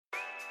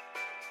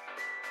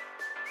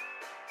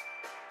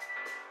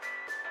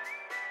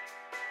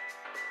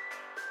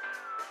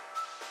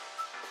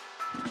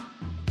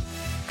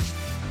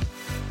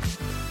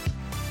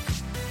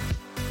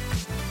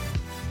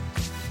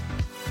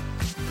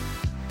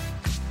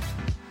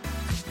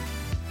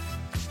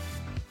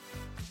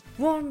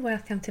Warm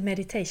welcome to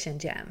Meditation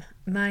Jam.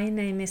 My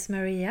name is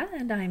Maria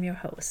and I'm your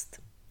host.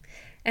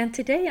 And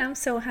today I'm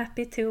so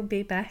happy to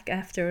be back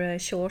after a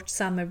short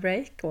summer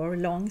break or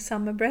long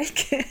summer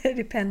break,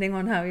 depending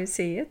on how you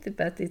see it.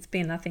 But it's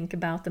been, I think,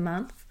 about a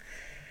month.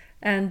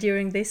 And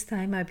during this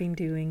time I've been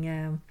doing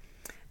a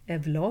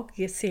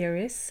vlog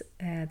series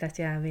that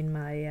you have in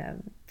my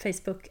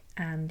Facebook,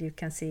 and you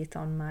can see it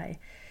on my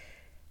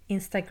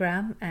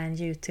Instagram and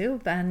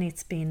YouTube, and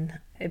it's been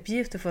a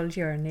beautiful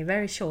journey,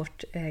 very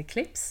short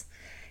clips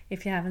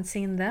if you haven't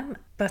seen them.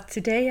 But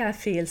today I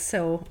feel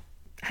so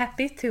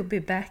happy to be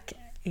back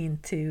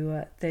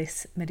into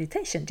this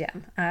meditation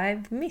jam.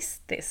 I've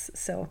missed this,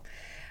 so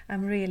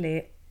I'm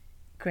really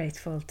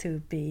grateful to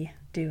be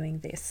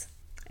doing this.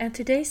 And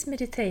today's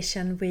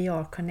meditation we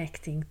are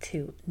connecting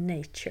to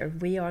nature.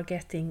 We are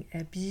getting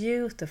a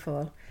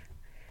beautiful,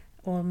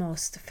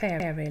 almost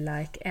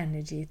fairy-like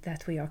energy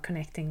that we are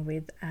connecting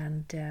with,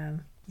 and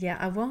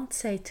I won't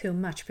say too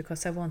much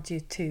because I want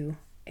you to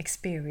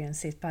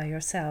experience it by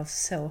yourself.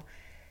 So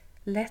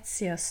let's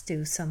just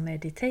do some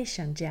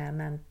meditation jam,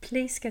 and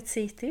please get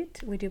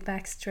seated with your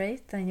back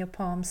straight and your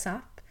palms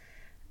up,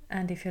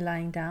 and if you're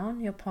lying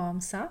down, your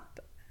palms up,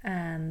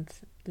 and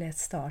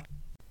let's start.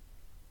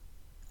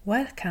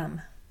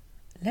 Welcome.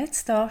 Let's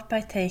start by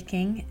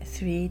taking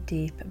 3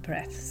 deep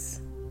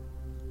breaths.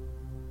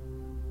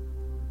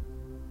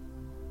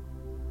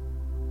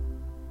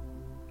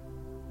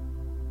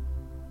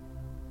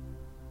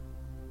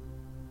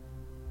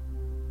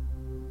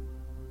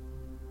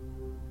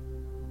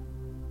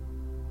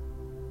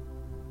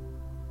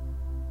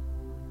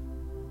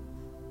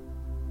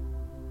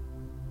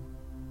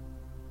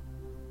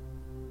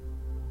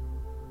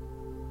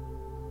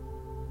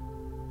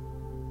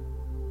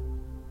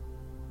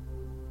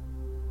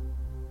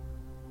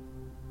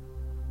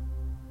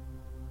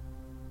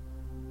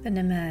 Then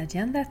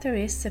imagine that there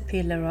is a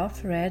pillar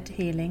of red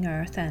healing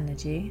earth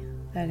energy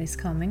that is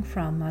coming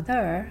from Mother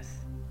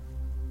Earth,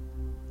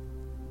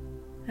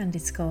 and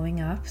it's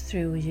going up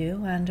through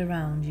you and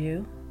around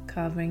you,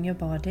 covering your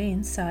body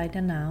inside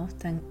and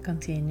out, and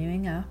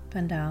continuing up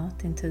and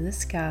out into the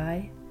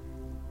sky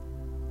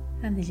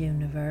and the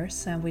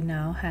universe. And we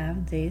now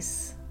have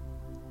this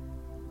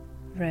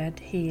red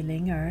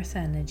healing earth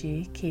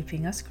energy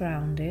keeping us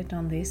grounded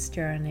on this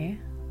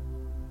journey.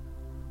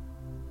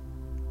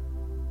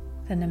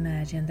 Then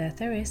imagine that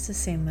there is a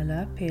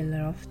similar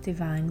pillar of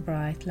divine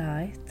bright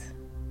light,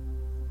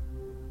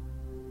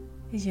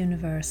 a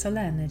universal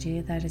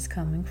energy that is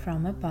coming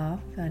from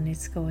above, and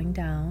it's going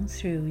down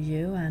through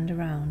you and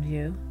around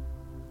you,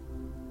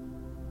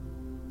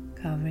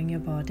 covering your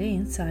body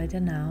inside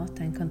and out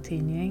and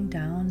continuing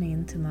down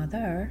into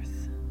Mother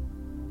Earth.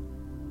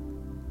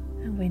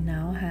 And we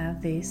now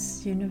have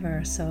this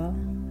universal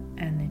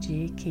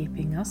energy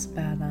keeping us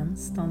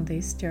balanced on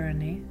this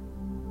journey.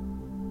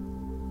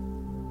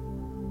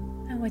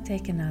 We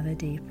take another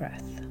deep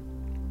breath.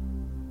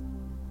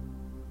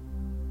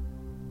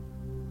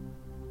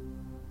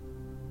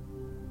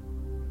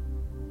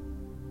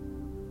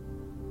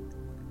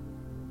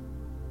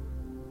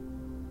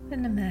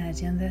 Then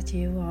imagine that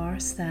you are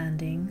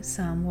standing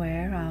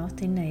somewhere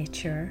out in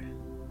nature.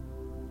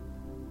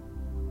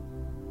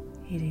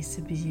 It is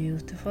a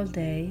beautiful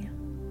day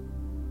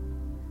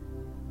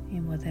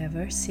in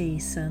whatever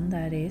season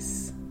that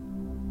is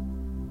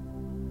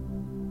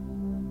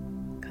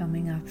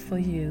coming up for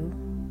you.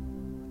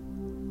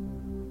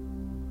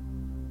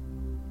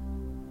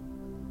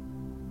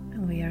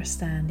 We are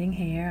standing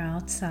here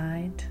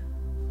outside,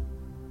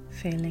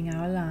 filling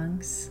our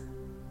lungs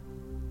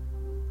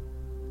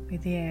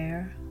with the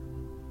air.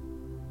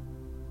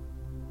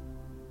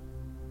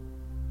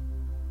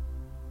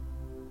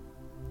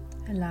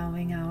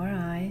 Allowing our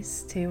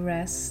eyes to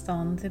rest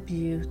on the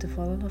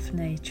beautiful of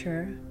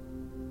nature.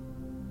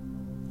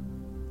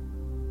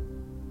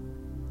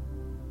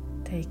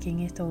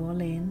 Taking it all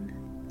in,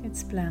 its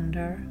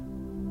splendor.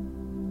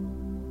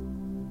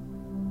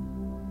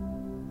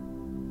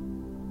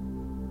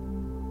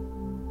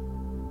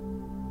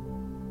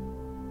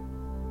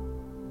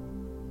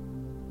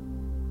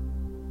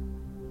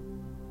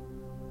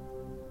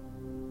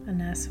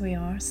 And as we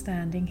are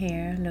standing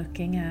here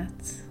looking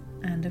at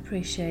and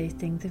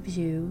appreciating the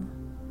view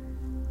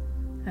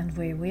and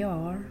where we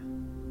are,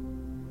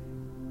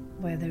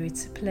 whether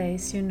it's a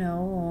place you know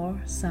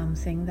or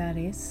something that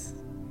is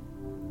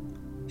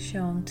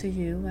shown to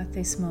you at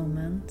this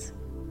moment,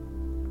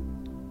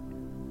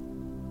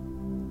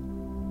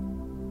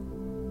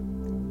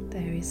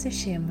 there is a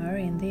shimmer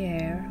in the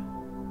air,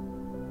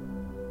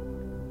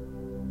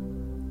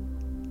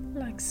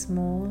 like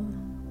small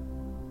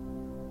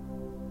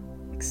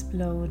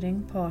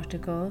exploding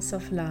particles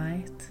of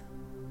light.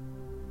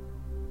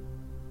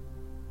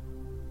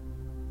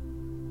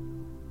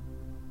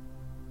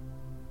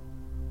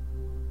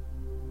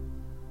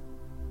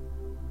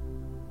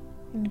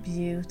 In a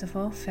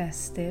beautiful,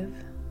 festive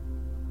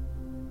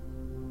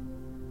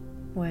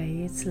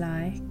way. It's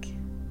like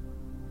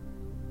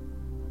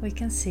we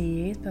can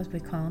see it, but we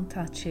can't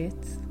touch it.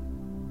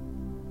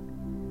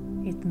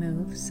 It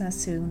moves as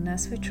soon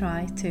as we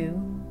try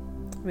to,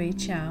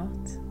 reach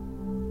out,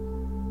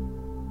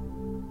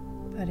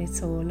 but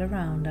it's all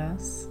around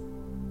us.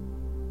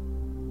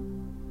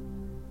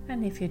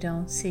 And if you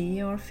don't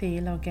see or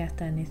feel or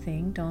get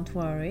anything, don't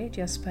worry,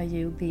 just by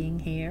you being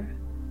here,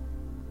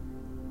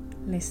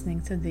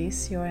 listening to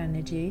this, your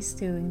energy is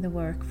doing the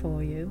work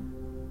for you,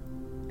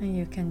 and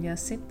you can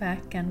just sit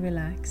back and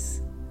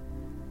relax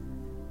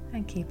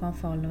and keep on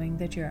following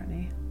the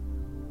journey.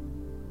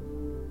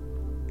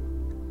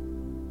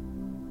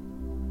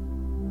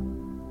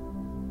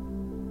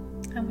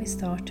 And we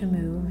start to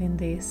move in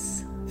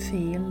this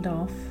field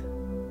of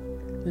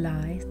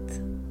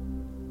light,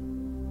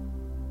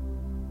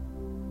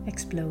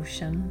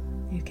 explosion,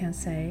 you can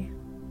say.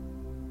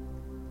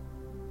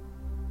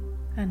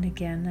 And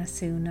again, as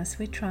soon as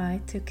we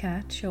try to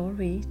catch or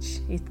reach,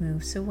 it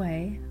moves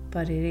away,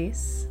 but it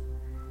is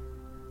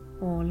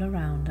all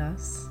around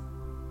us.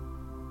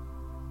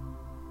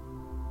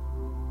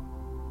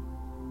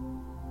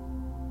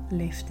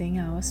 Lifting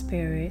our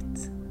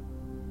spirit,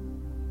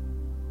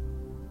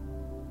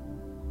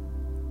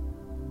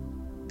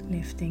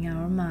 lifting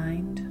our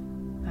mind,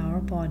 our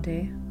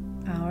body,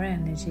 our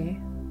energy.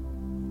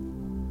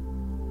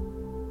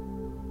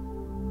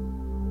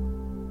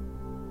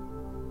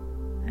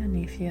 And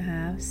if you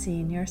have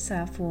seen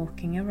yourself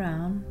walking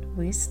around,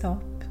 we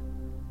stop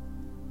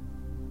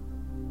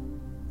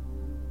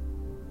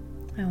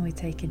and we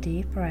take a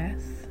deep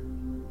breath.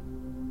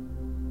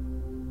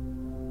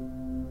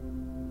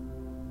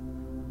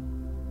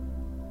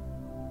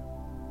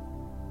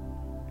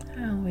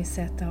 And we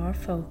set our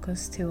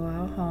focus to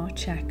our heart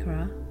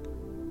chakra,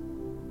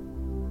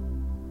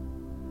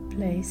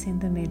 place in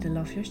the middle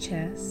of your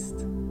chest.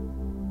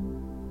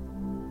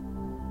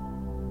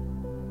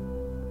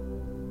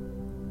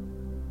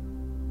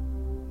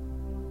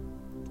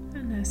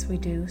 And as we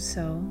do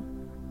so,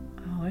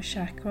 our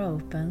chakra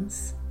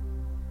opens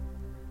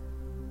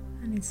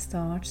and it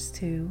starts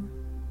to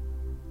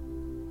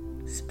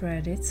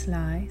spread its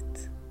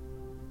light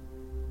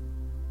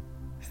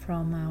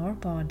from our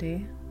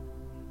body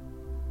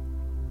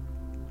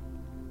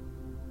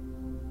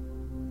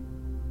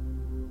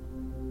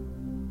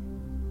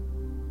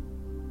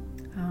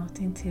out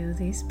into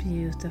this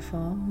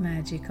beautiful,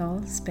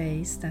 magical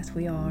space that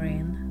we are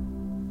in.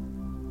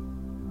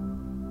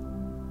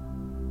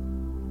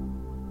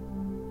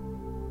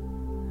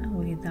 And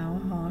with our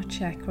heart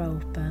chakra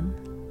open,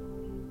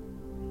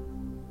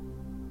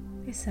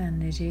 this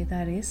energy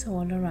that is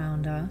all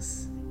around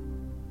us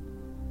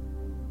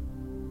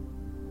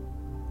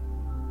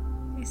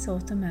is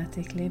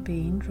automatically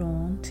being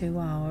drawn to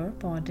our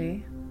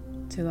body,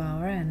 to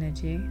our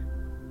energy.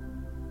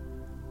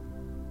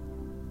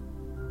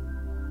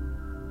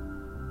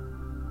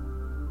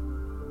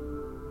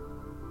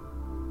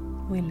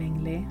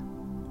 Willingly,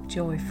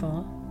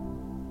 joyful,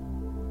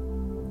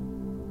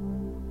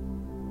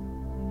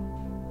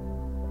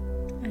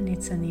 and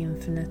it's an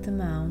infinite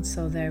amount,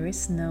 so there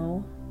is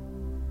no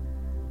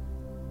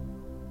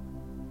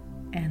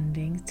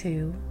ending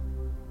to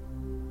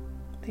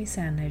this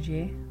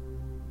energy,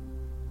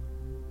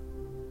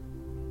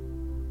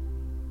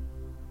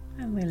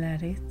 and we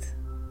let it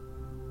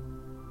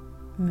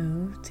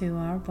move to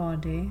our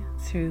body,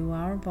 through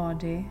our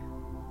body,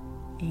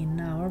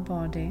 in our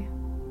body.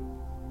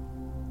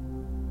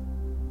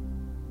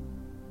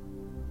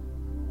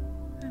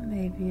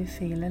 Maybe you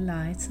feel a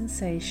light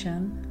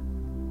sensation.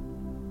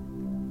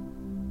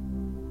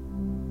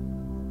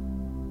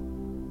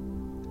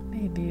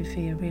 Maybe you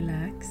feel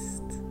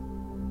relaxed.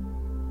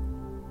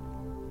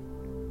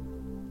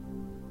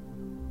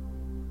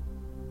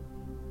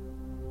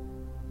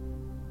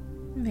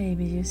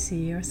 Maybe you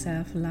see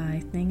yourself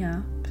lightening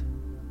up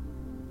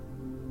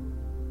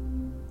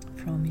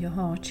from your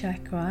heart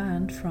chakra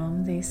and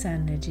from this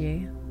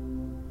energy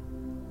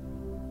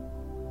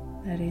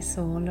that is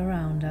all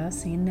around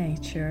us in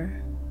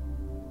nature,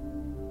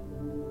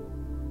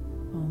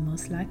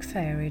 almost like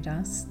fairy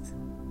dust.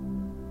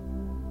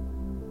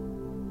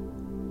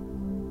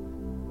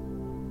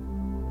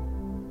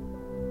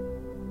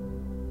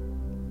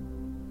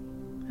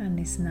 And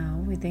is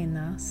now within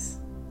us,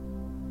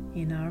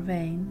 in our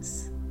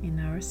veins,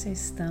 in our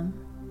system,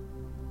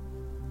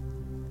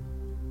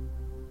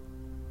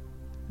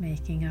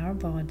 making our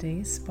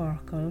body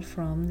sparkle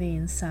from the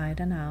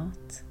inside and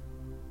out.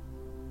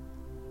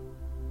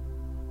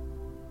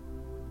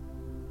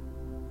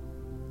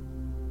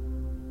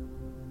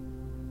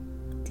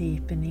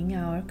 Deepening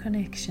our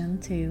connection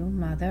to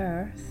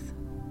Mother Earth.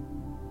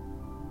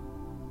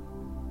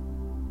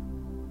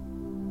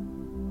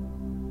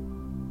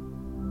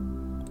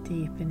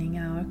 Deepening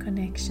our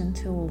connection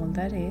to all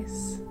that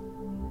is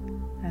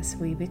as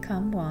we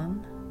become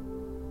one.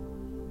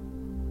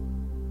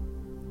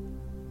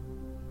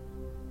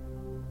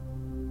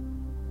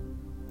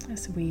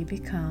 As we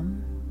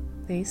become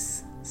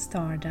this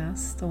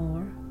stardust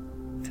or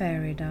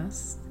fairy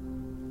dust,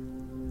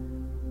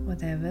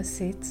 whatever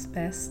sits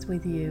best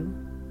with you.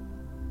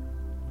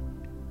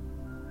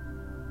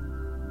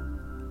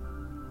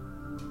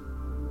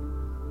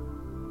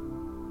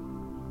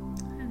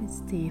 And It's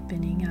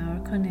deepening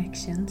our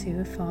connection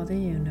to Father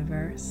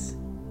Universe.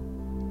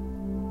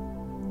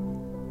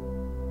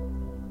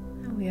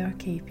 And we are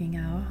keeping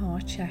our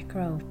heart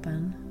chakra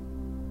open.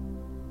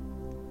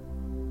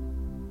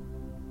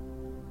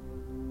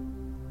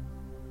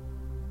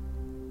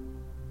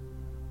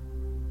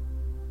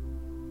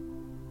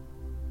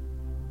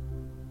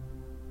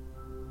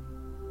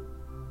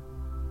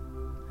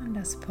 And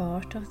as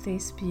part of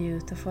this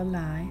beautiful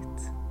light,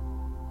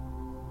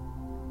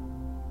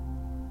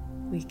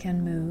 we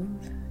can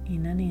move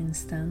in an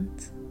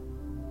instant.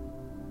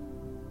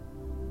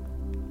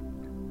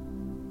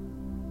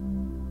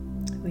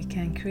 We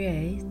can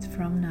create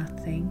from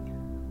nothing.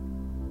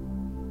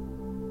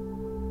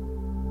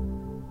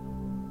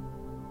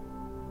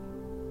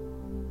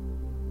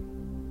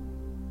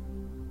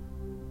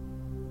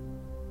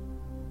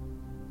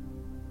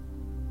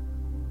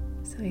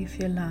 So if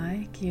you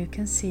like, you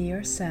can see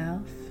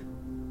yourself,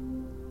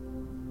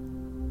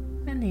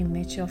 an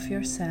image of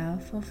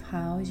yourself of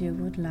how you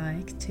would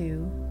like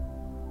to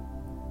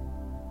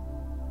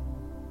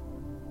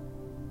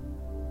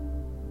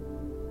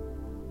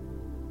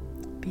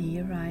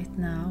be right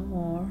now,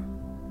 or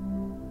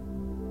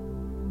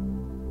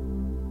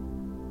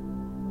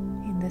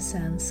in the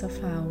sense of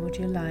how would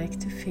you like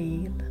to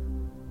feel.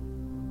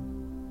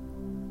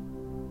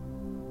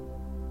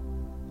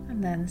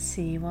 And then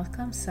see what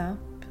comes up.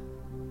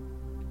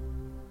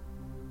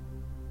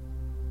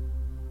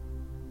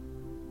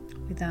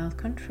 Without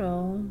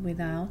control,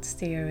 without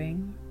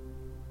steering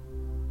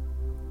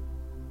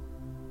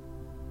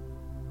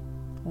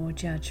or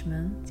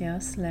judgment,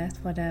 just let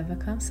whatever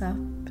comes up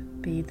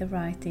be the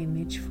right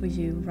image for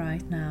you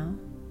right now.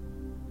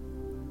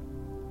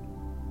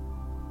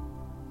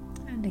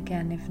 And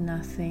again, if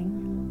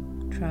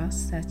nothing,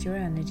 trust that your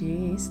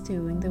energy is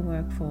doing the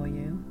work for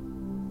you.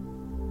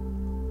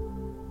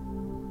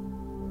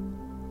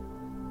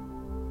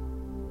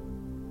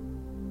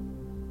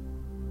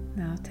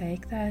 Now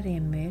take that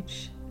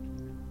image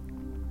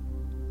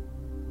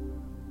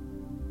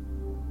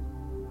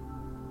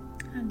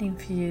and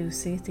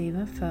infuse it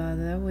even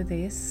further with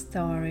this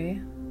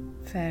starry,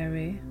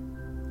 fairy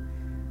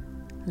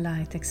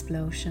light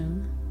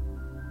explosion.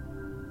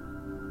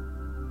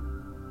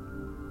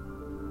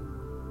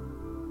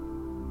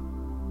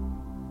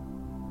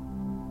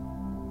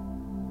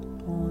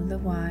 All the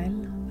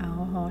while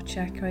our heart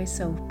chakra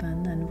is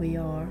open and we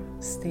are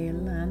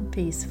still and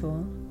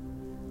peaceful.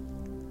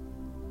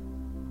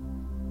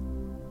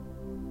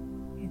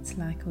 It's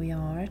like we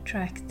are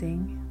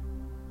attracting,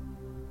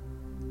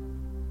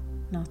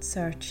 not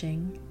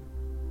searching.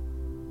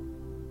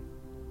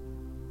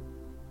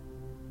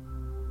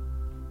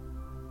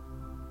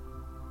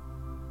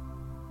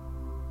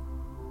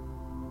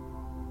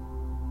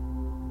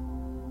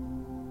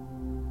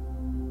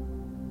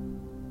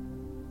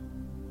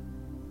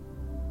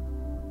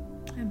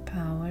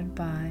 Empowered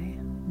by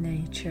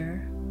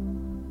nature,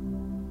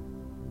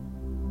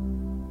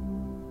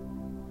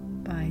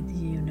 by the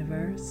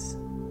universe,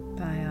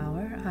 by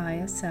our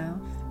higher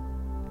self.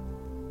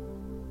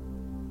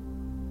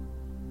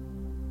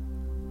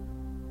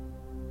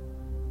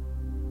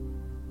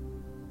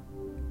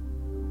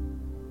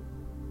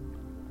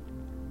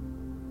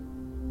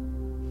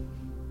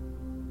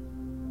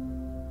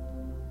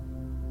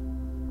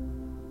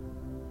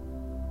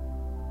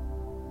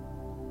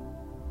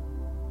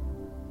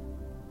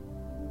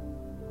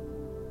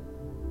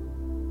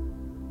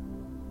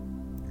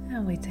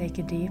 And we take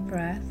a deep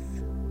breath.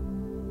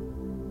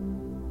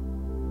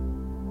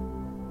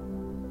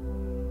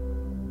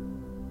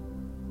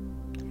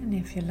 And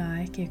if you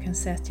like, you can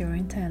set your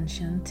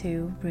intention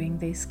to bring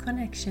this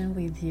connection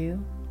with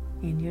you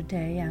in your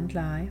day and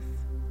life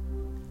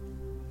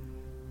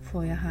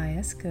for your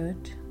highest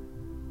good.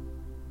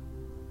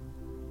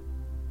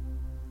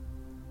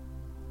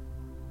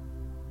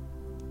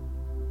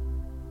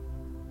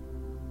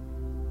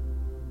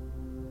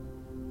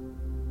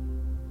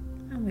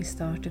 And we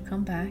start to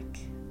come back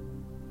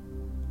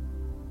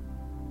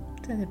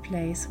to the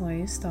place where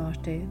you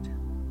started.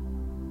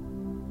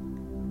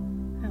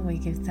 And we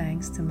give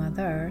thanks to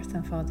Mother Earth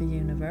and Father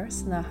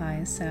Universe and our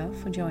higher self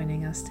for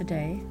joining us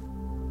today.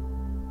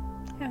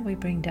 And we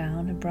bring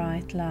down a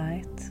bright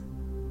light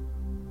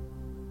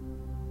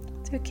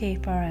to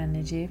keep our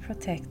energy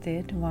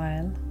protected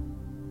while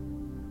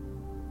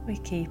we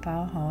keep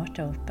our heart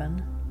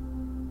open.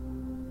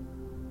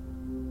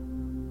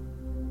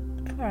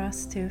 For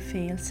us to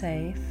feel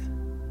safe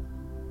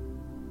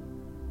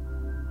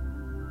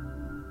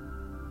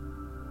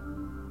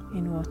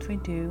in what we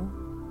do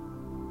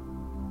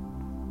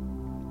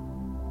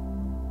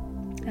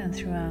and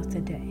throughout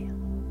the day.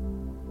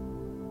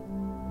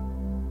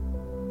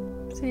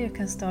 So you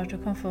can start to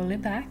come fully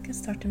back and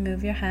start to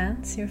move your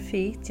hands, your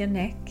feet, your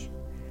neck.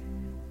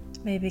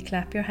 Maybe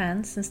clap your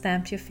hands and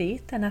stamp your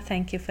feet, and I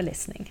thank you for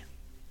listening.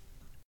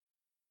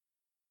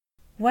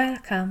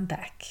 Welcome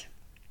back.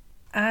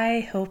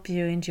 I hope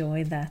you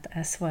enjoyed that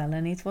as well,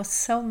 and it was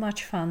so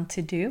much fun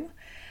to do.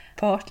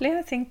 Partly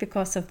I think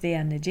because of the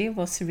energy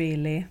was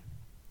really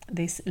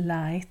this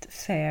light,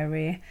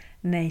 fairy,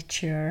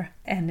 nature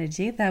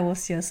energy that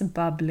was just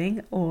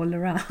bubbling all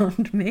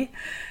around me,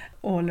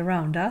 all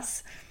around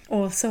us.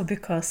 Also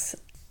because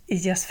it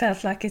just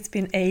felt like it's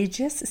been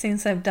ages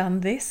since I've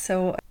done this,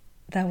 so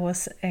that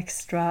was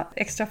extra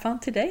fun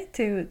today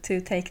to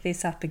take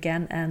this up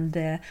again.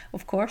 And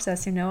of course,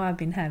 as you know, I've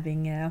been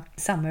having a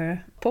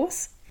summer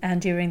pause,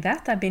 and during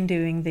that I've been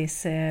doing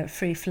this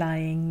free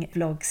flying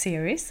vlog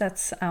series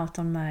that's out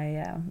on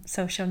my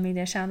social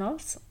media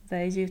channels, the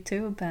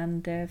YouTube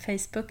and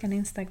Facebook and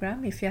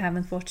Instagram, if you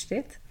haven't watched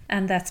it.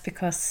 And that's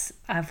because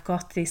I've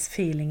got this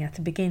feeling at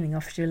the beginning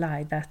of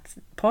July that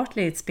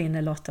partly it's been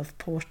a lot of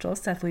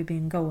portals that we've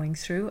been going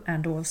through,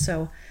 and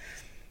also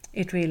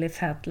it really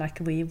felt like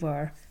we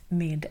were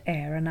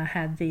mid-air, and I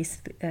had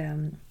these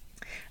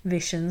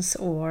visions,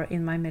 or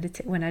in my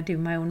when I do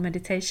my own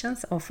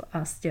meditations, of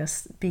us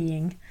just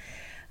being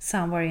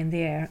somewhere in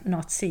the air,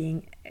 not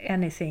seeing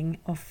anything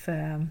of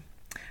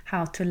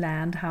how to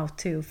land, how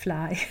to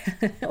fly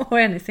or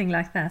anything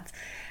like that.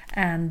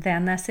 And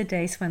then as the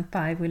days went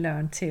by, we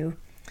learned to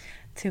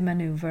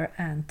maneuver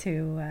and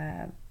to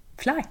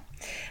fly,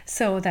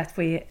 so that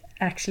we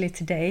actually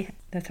today,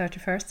 the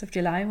 31st of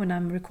July, when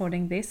I'm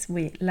recording this,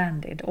 we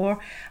landed. Or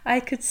I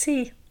could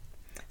see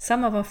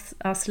some of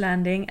us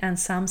landing and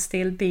some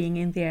still being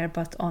in the air,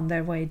 but on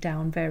their way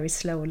down very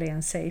slowly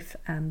and safe,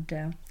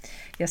 and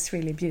just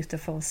really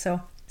beautiful. So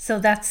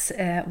that's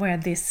where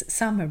this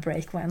summer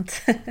break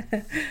went.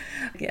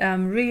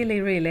 I'm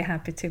really, really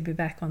happy to be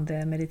back on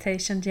the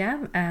meditation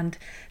jam, and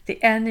the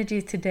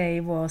energy today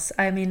was,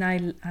 I mean,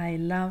 I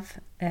love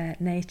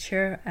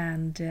nature,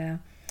 and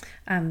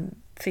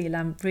feel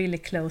I'm really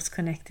close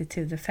connected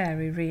to the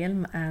fairy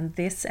realm, and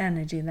this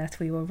energy that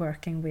we were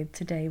working with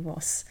today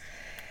was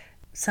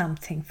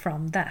something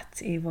from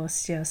that. It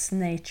was just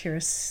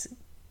nature's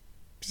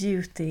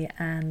beauty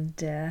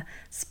and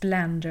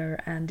splendor,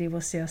 and it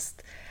was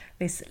just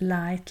this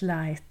light,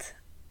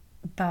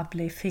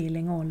 bubbly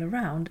feeling all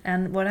around.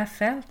 And what I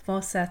felt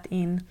was that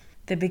in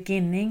the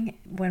beginning,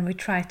 when we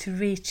try to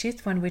reach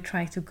it, when we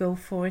try to go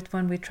for it,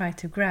 when we try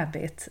to grab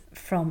it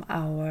from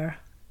our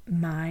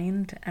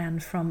mind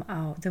and from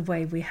the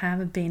way we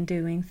have been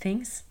doing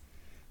things,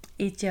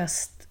 it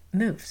just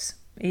moves.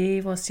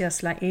 It was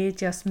just like it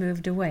just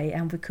moved away,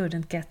 and we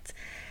couldn't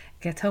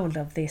get hold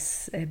of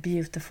this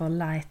beautiful,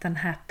 light and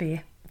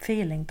happy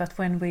feeling. But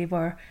when we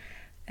were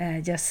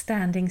just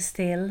standing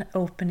still,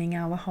 opening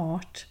our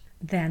heart,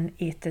 then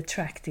it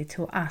attracted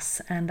to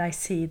us. And I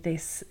see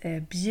this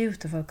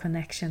beautiful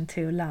connection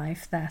to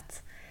life,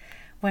 that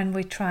when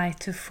we try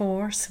to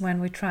force, when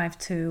we try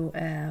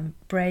to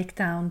break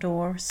down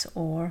doors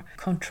or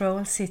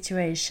control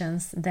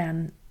situations,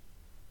 then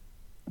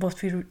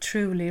what we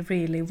truly,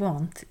 really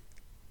want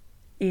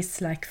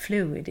is like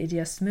fluid. It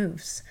just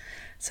moves.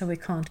 So we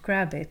can't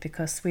grab it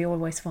because we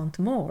always want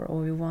more,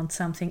 or we want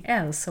something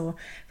else, or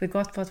we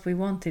got what we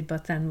wanted,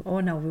 but then,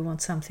 oh no, we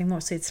want something more.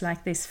 So it's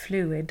like this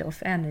fluid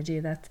of energy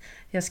that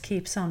just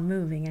keeps on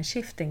moving and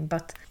shifting.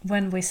 But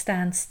when we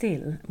stand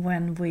still,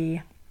 when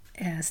we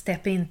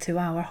step into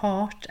our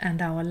heart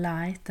and our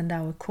light and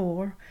our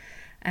core,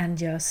 and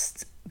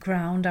just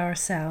ground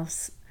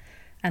ourselves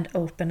and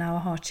open our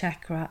heart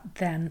chakra,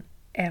 then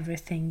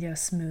everything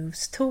just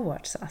moves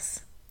towards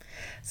us.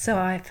 So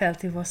I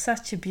felt it was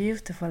such a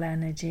beautiful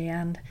energy,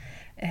 and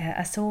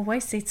as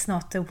always, it's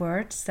not the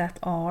words that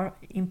are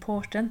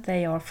important.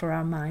 They are for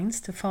our minds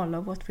to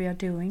follow what we are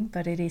doing,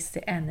 but it is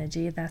the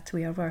energy that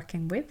we are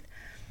working with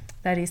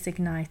that is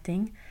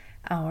igniting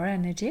our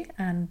energy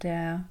and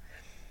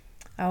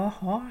our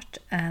heart.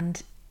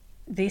 And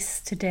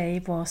this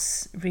today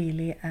was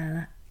really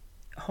a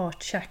heart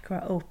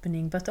chakra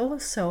opening, but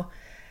also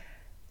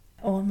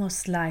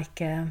almost like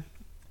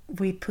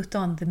we put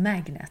on the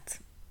magnet,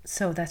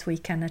 so that we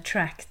can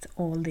attract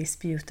all this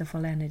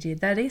beautiful energy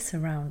that is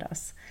around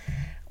us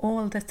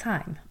all the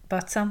time.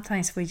 But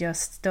sometimes we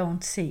just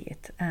don't see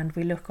it, and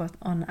we look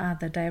on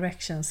other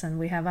directions, and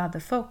we have other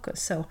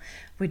focus, so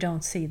we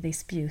don't see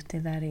this beauty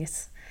that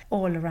is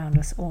all around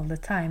us all the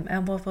time.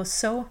 And what was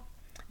so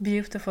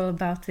beautiful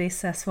about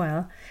this as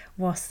well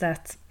was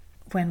that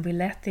when we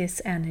let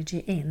this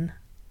energy in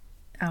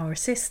our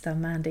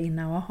system and in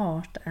our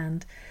heart,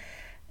 and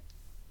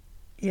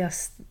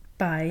just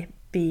by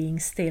being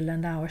still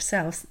and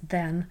ourselves,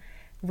 then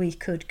we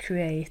could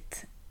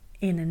create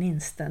in an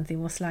instant. It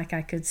was like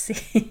I could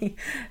see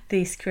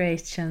these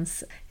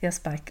creations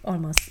just by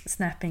almost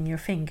snapping your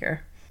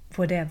finger,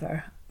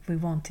 whatever we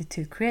wanted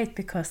to create,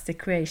 because the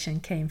creation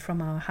came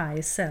from our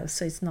higher self.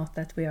 So it's not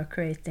that we are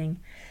creating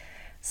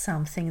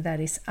something that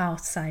is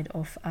outside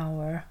of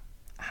our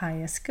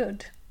highest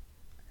good.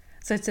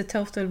 So it's a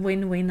total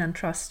win-win and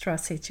trust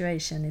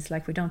situation. It's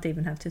like we don't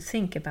even have to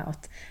think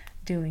about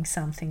doing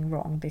something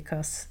wrong,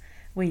 because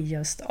we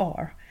just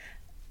are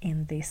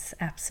in this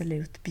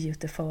absolute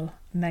beautiful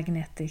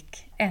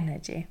magnetic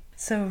energy.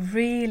 So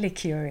really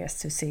curious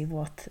to see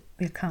what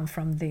will come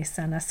from this.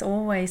 And as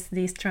always,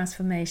 these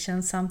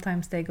transformations,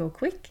 sometimes they go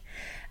quick,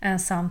 and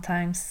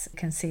sometimes you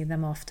can see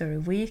them after a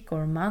week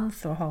or a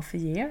month or half a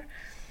year.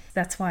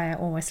 That's why I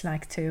always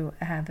like to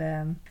have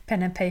a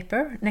pen and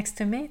paper next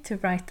to me to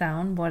write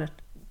down what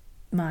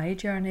my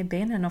journey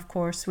been. And of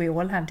course we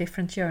all have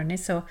different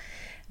journeys, so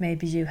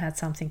maybe you had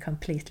something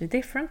completely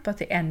different, but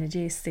the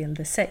energy is still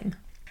the same.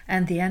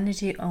 And the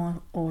energy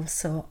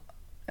also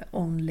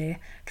only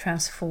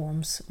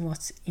transforms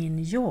what's in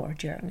your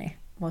journey,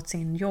 what's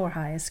in your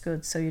highest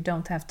good. So you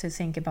don't have to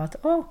think about,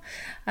 oh,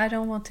 I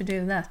don't want to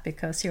do that,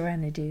 because your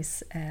energy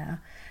is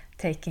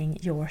taking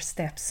your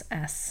steps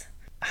as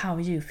how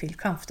you feel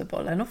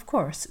comfortable. And of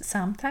course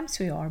sometimes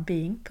we are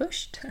being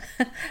pushed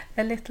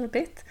a little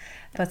bit,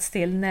 but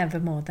still never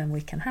more than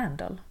we can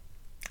handle,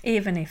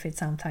 even if it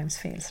sometimes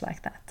feels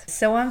like that.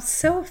 So I'm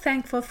so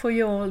thankful for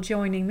you all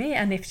joining me,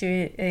 and if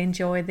you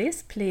enjoy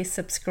this, please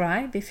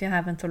subscribe if you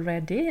haven't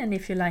already, and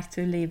if you like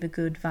to leave a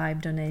good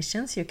vibe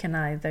donations, you can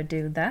either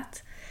do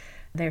that,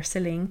 there's a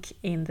link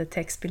in the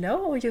text below,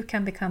 or you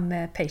can become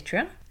a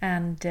patron,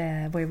 and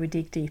where we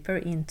dig deeper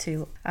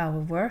into our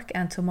work.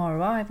 And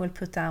tomorrow I will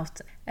put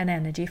out an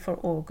energy for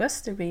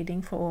August, a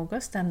reading for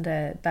August, and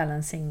a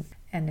balancing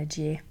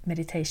energy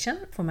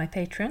meditation for my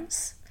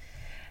patrons.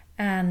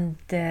 And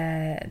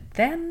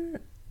then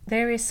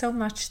there is so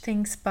much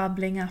things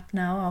bubbling up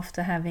now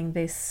after having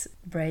this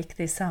break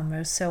this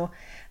summer. So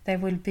there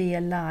will be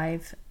a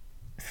live,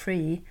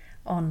 free,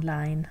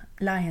 online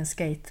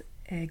Lionsgate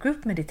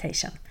group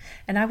meditation.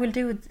 And I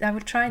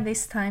will try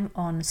this time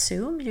on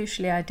Zoom.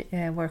 Usually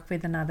I work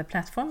with another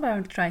platform, but I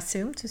will try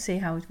Zoom to see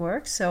how it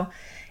works.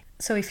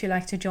 So if you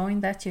like to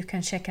join that, you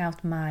can check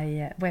out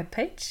my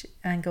webpage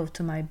and go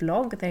to my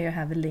blog. There you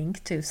have a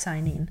link to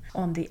sign in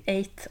on the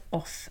 8th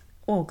of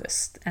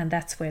August, and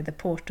that's where the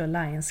portal,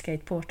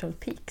 Lionsgate portal,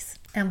 peaks.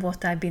 And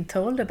what I've been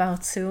told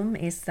about Zoom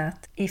is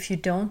that if you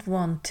don't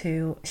want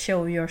to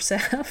show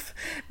yourself,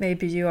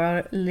 maybe you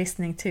are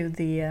listening to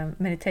the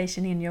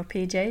meditation in your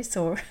PJs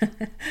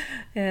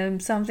or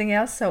something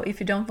else, so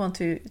if you don't want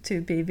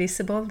to be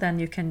visible, then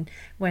you can,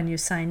 when you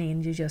sign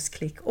in, you just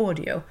click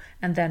audio,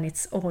 and then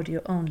it's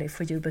audio only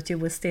for you, but you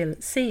will still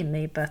see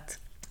me, but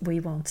we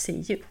won't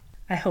see you.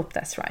 I hope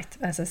that's right.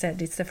 As I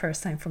said, it's the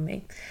first time for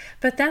me.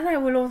 But then I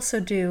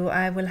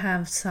will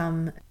have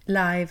some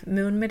live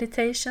moon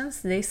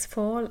meditations this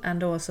fall,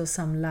 and also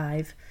some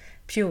live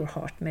pure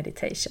heart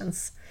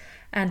meditations.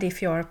 And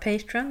if you're a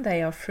patron,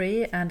 they are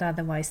free, and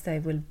otherwise they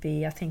will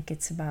be, I think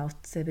it's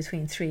about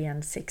between $3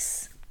 and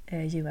 $6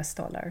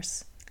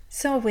 US.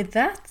 So with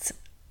that,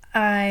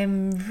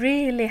 I'm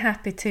really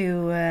happy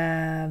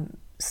to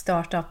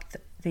start up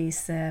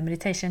these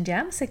meditation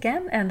jams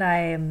again, and I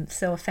am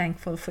so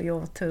thankful for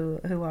you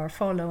who are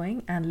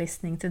following and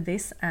listening to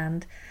this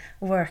and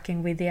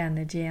working with the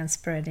energy and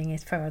spreading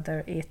it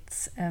further.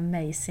 It's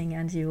amazing,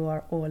 and you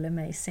are all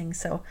amazing.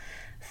 So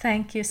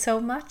thank you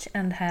so much,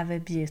 and have a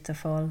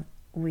beautiful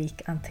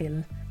week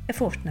until a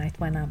fortnight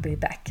when I'll be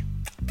back.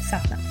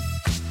 Satnam.